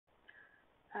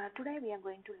Today we are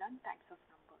going to learn types of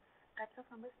numbers. Types of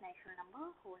numbers: natural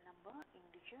number, whole number,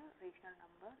 integer, rational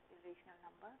number, irrational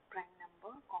number, prime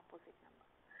number, composite number.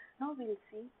 Now we will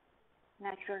see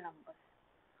natural numbers.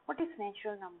 What is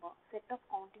natural number? Set of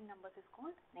counting numbers is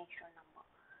called natural number.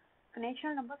 So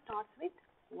natural number starts with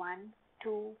 1,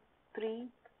 2, 3,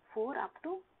 4 up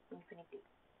to infinity.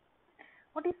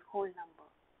 What is whole number?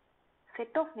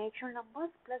 Set of natural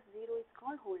numbers plus 0 is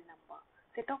called whole number.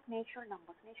 Set of natural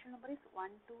numbers. Natural number is 1,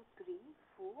 2, 3,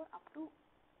 4 up to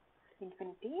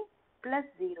infinity plus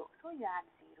 0. So you add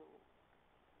 0.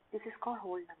 This is called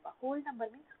whole number. Whole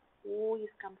number means O is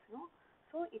comes no.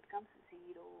 So it comes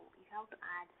 0. You have to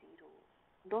add 0.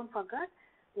 Don't forget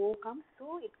O comes,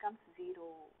 so it comes 0.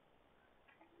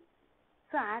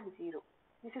 So add 0.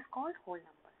 This is called whole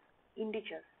numbers.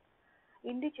 Integers.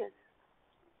 Integers.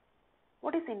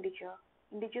 What is integer?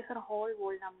 Integers are whole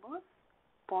numbers,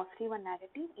 positive and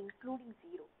negative, including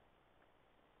 0.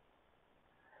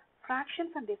 Fractions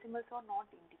and decimals are not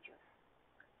integers.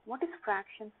 What is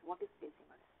fractions? What is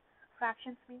decimals?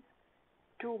 Fractions means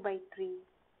 2 by 3,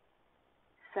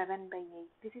 7 by 8.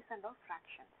 This is under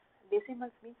fractions.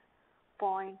 Decimals means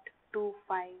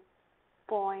 0.25,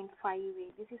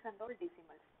 0.58. This is under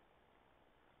decimals.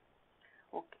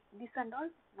 Okay. This and all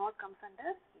not comes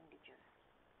under integers.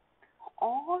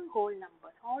 All whole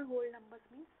numbers. All whole numbers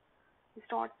means it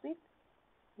starts with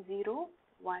 0,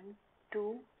 1,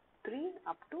 2, 3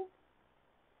 up to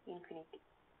infinity.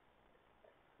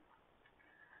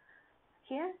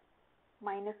 Here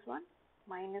minus 1,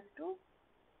 minus 2,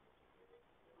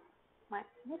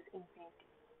 minus infinity.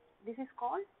 This is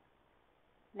called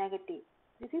negative.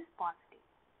 This is positive.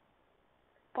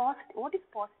 What is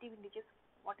positive integers?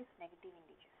 What is negative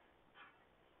integers?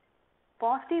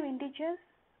 Positive integers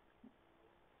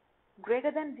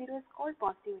greater than 0 is called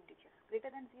positive integers.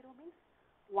 Greater than 0 means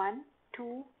 1,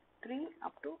 2, 3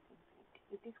 up to infinity.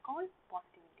 It is called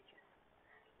positive integers.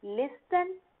 Less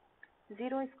than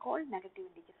 0 is called negative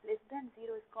integers. Less than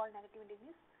 0 is called negative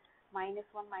integers. Minus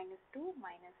 1, minus 2,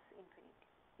 minus infinity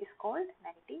is called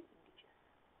negative integers.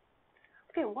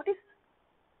 Okay, what is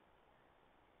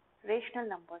rational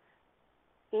numbers?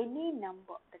 Any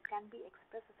number that can be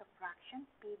expressed as a fraction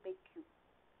p by q,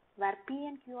 where p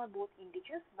and q are both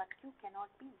integers but q cannot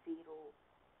be 0.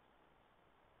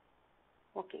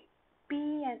 Okay, p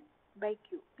by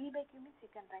q. P by q means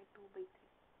you can write 2 by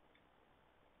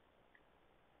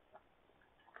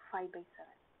 3, 5 by 7.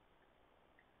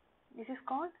 This is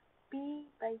called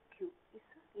p by q. Is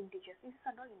integers. This is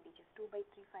all integers. 2 by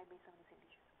 3, 5 by 7 is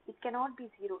integers. It cannot be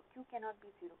 0. Q cannot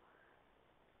be 0.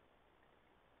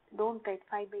 Don't write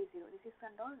 5 by 0. This is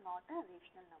all not a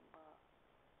rational number.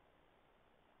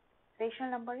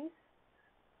 Rational number is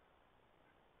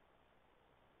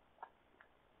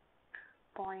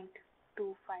 0.25,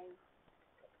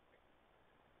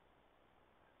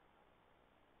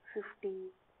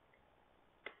 50,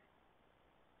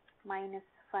 minus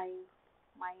 5,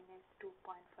 minus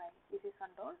 2.5. This is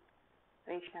all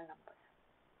rational numbers.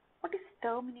 What is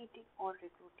terminating or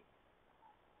recurring?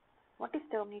 What is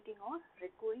terminating or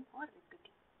recurring or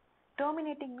repeating?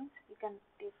 Terminating means you can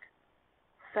take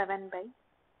 7 by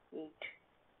 8.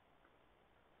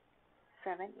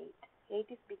 7, 8.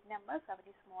 8 is big number, 7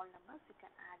 is small number. So you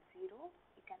can add 0.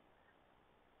 You can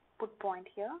put point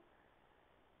here.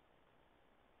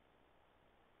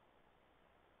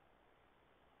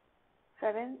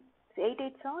 7, 8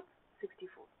 8s are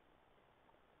 64.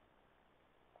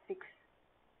 6.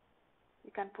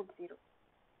 You can put 0.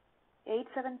 8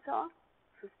 7s are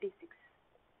 56.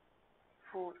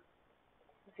 4,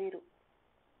 0.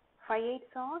 5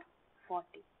 8s are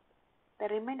 40. The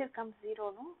remainder comes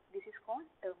 0, no? This is called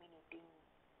terminating.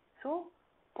 So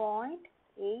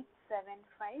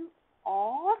 0.875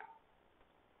 or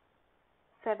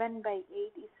 7 by 8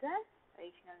 is a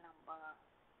rational number.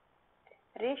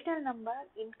 Rational number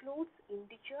includes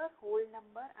integer, whole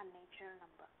number and natural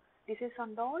number. This is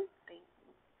on all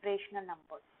rational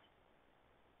numbers.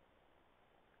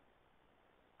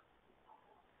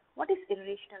 What is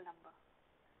irrational number?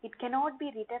 It cannot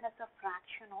be written as a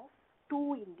fraction of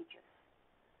two integers.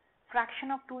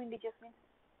 Fraction of two integers means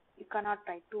you cannot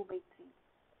write 2 by 3,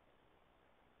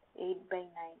 8 by 9.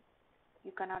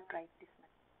 You cannot write this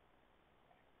much.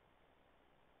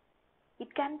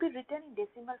 It can be written in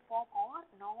decimal form or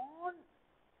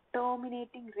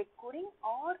non-terminating recurring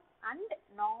or and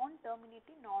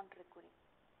non-terminating non-recurring.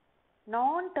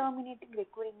 Non-terminating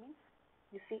recurring means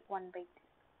you see 1 by 3.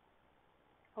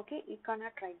 Okay, you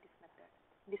cannot write this method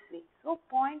this way. So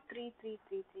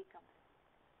 0.3333 comes.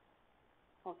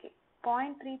 Okay,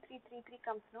 0.3333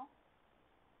 comes no.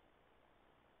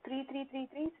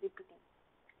 3333 is repeating.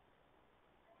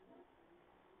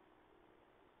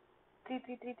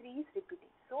 3333 is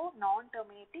repeating. So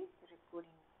non-terminating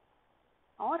recurring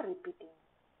or repeating.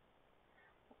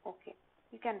 Okay,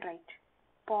 you can write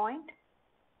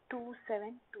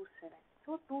 0.2727.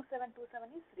 So 2727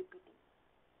 is repeating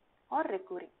or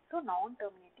recurring. So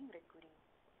non-terminating recurring.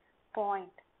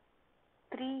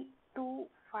 0.32525.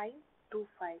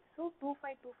 So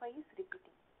 2525 is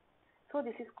repeating. So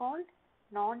this is called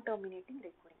non-terminating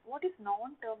recurring. What is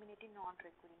non-terminating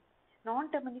non-recurring?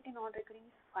 Non-terminating non-recurring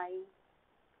is 5,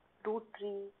 root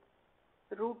 3,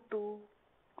 root 2,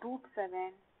 root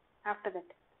 7. After that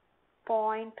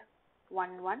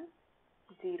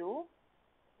 0.110,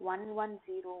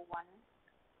 1101,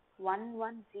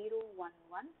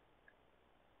 11011,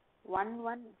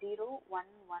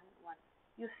 110111.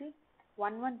 You see,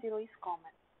 110 is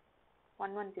common.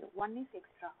 110. 1 is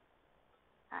extra.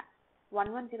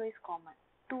 110 is common.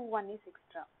 21 is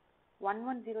extra.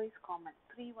 110 is common.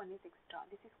 31 is extra.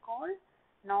 This is called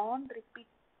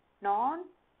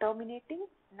non-terminating,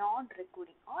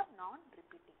 non-recurring or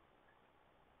non-repeating.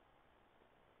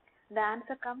 The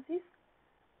answer comes is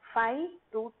 5,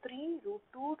 root 3, root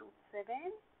 2, root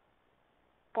 7,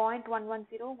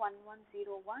 0.110,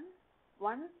 1101,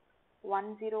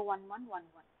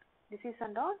 1101111. This is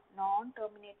under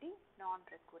non-terminating,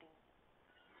 non-recurring.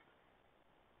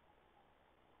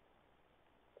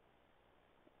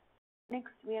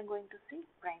 Next, we are going to see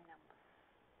prime numbers.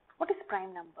 What is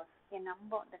prime numbers? A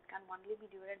number that can only be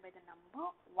divided by the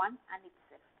number 1 and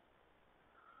itself.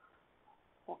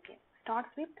 Okay,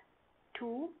 starts with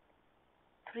 2,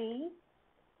 3,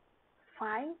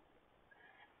 5,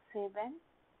 7,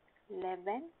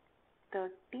 11,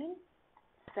 13,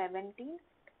 17,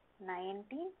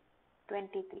 19,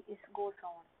 23. It goes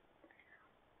on.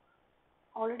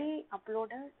 Already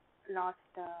uploaded last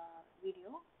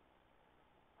video.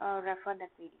 Refer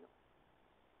that video.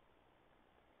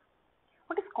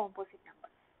 What is composite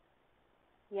numbers?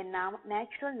 A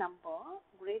natural number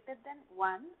greater than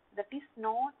 1 that is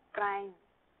not prime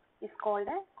is called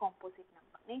a composite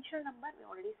number. Natural number we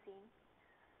already seen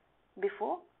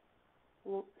before.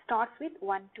 Starts with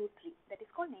 1, 2, 3. That is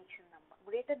called natural number.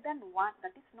 Greater than 1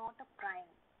 that is not a prime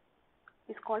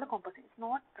is called a composite. It's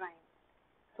not prime.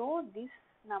 So these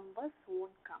numbers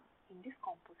won't come in this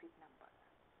composite number.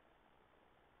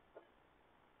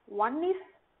 1 is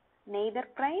neither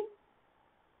prime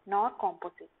nor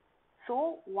composite.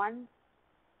 So 1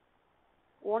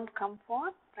 won't come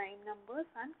for prime numbers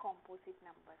and composite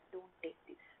numbers. Don't take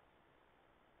this.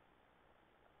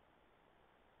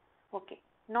 Okay.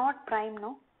 Not prime,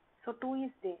 no. So 2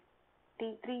 is there.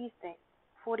 3 is there.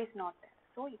 4 is not there.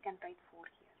 So you can write 4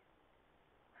 here.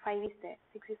 5 is there.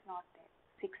 6 is not there.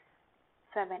 6,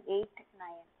 7, 8,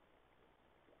 9,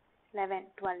 11,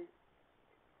 12,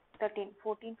 13,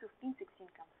 14, 15, 16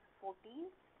 comes. 14,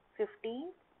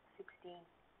 15, 16,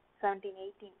 17,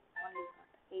 18, 1 is not,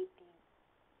 18,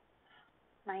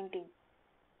 19,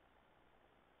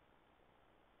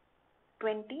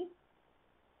 20,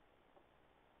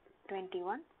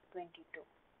 21, 22.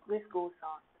 This goes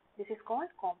on. This is called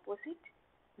composite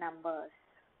numbers.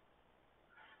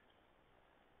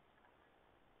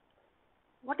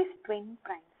 What is twin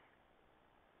primes?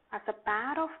 As a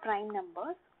pair of prime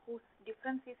numbers whose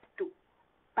difference is 2.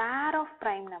 Pair of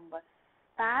prime numbers.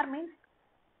 Pair means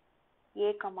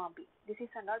A, B. This is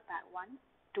all pair. 1,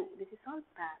 2. This is all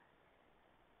pair.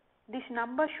 This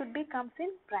number should be comes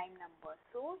in prime numbers.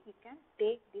 So you can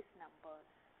take these numbers.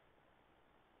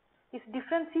 Its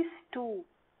difference is 2.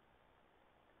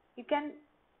 You can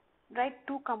write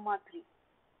 2, 3.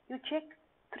 You check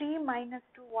 3 minus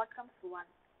 2, what comes? 1.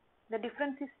 The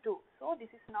difference is 2. So this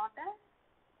is not a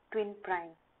twin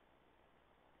prime.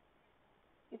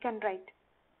 You can write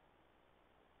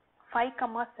 5,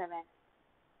 7.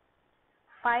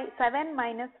 7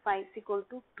 minus 5 is equal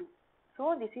to 2.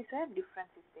 So this is a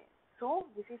difference is there. So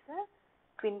this is a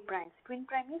twin primes. Twin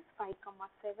prime is 5,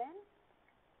 7,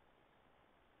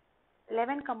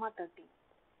 11, 13.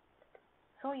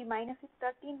 So you minus it,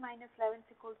 13 minus 11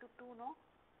 is equal to 2, no?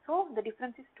 So the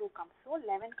difference is 2 comes. So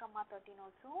 11, 13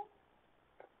 also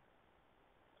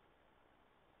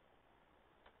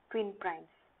twin primes.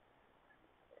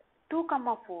 2,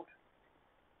 4.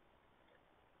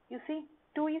 You see,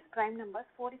 2 is prime number,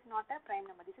 4 is not a prime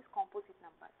number. This is composite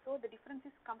number. So the difference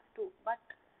is comes 2, but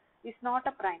it's not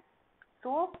a prime.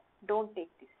 So don't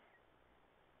take this.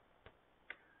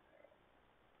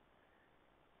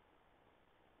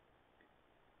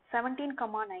 (17,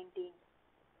 19).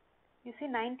 You see,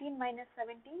 19 minus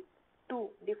 17, 2.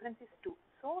 Difference is 2.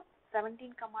 So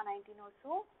 17, 19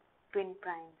 also twin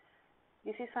primes.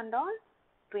 This is and all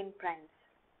twin primes.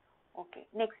 Okay.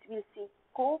 Next we'll see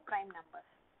co-prime numbers.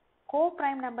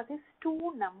 Co-prime numbers is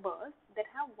two numbers that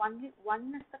have only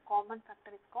one as the common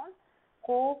factor is called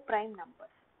co-prime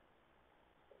numbers.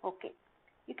 Okay.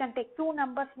 You can take two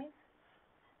numbers means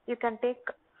you can take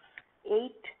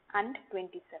 8 and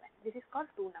 27. This is called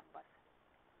two numbers.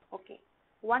 Okay.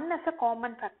 One as a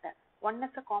common factor. One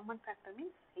as a common factor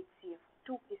means HCF.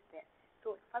 2 is there.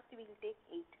 So first we will take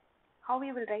 8. How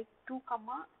we will write 2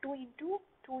 into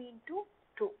 2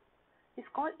 is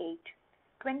called 8.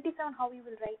 27 how we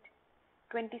will write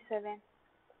 27.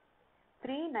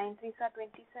 3 9 3s are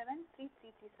 27. 3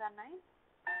 3 3s are 9.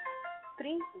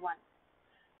 3 1.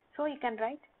 So you can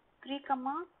write 3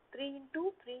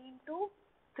 into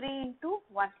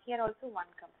 1. Here also 1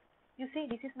 comes. You see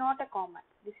this is not a common.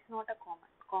 This is not a common.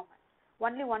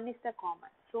 Only 1 is the common.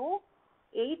 So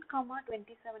 8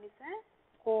 27 is a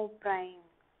co-prime.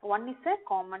 1 is a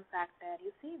common factor.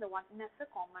 You see the 1 is a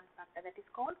common factor. That is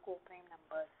called co-prime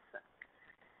numbers.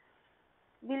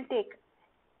 We'll take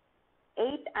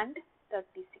 8 and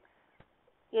 36.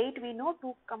 8 we know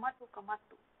 2, 2,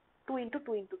 2 into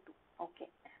 2 into 2. Okay.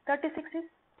 36 is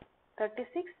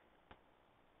 36,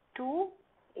 2,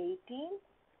 18,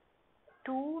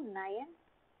 2, 9,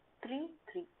 3,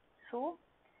 3. So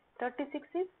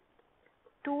 36 is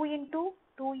 2 into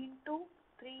 2 into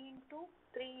 3 into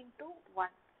 3 into 1.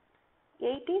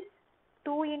 8 is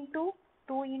 2 into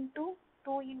 2 into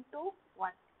 2 into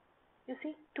 1. You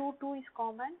see 2 2 is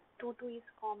common, 2 2 is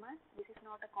common. This is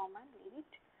not a common, leave it.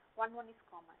 1 1 is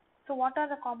common. So what are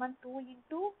the common? 2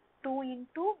 into 1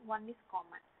 is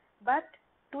common. But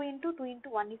 2 into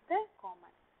 1 is the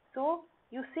common. So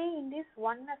you see in this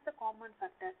 1 as the common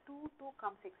factor, 2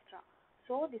 comes extra.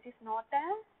 So this is not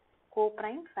a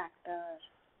co-prime factor.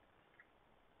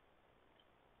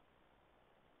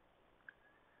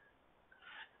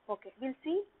 Okay, we'll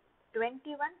see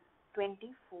 21,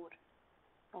 24.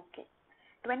 Okay,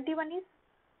 21 is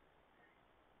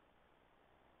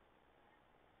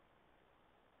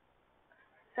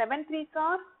 7 3s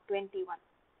are 21.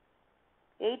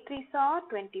 8 3s are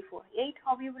 24. 8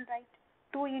 how you will write?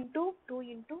 2 into 2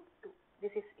 into 2.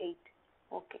 This is 8.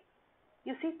 Okay.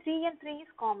 You see 3 and 3 is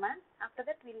common. After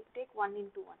that we will take 1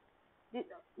 into 1.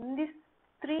 This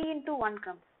 3 into 1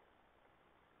 comes.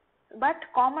 But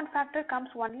common factor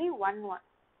comes only 1 1.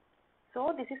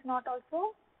 So this is not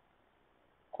also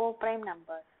co-prime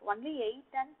numbers. Only 8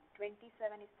 and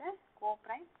 27 is the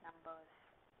co-prime numbers.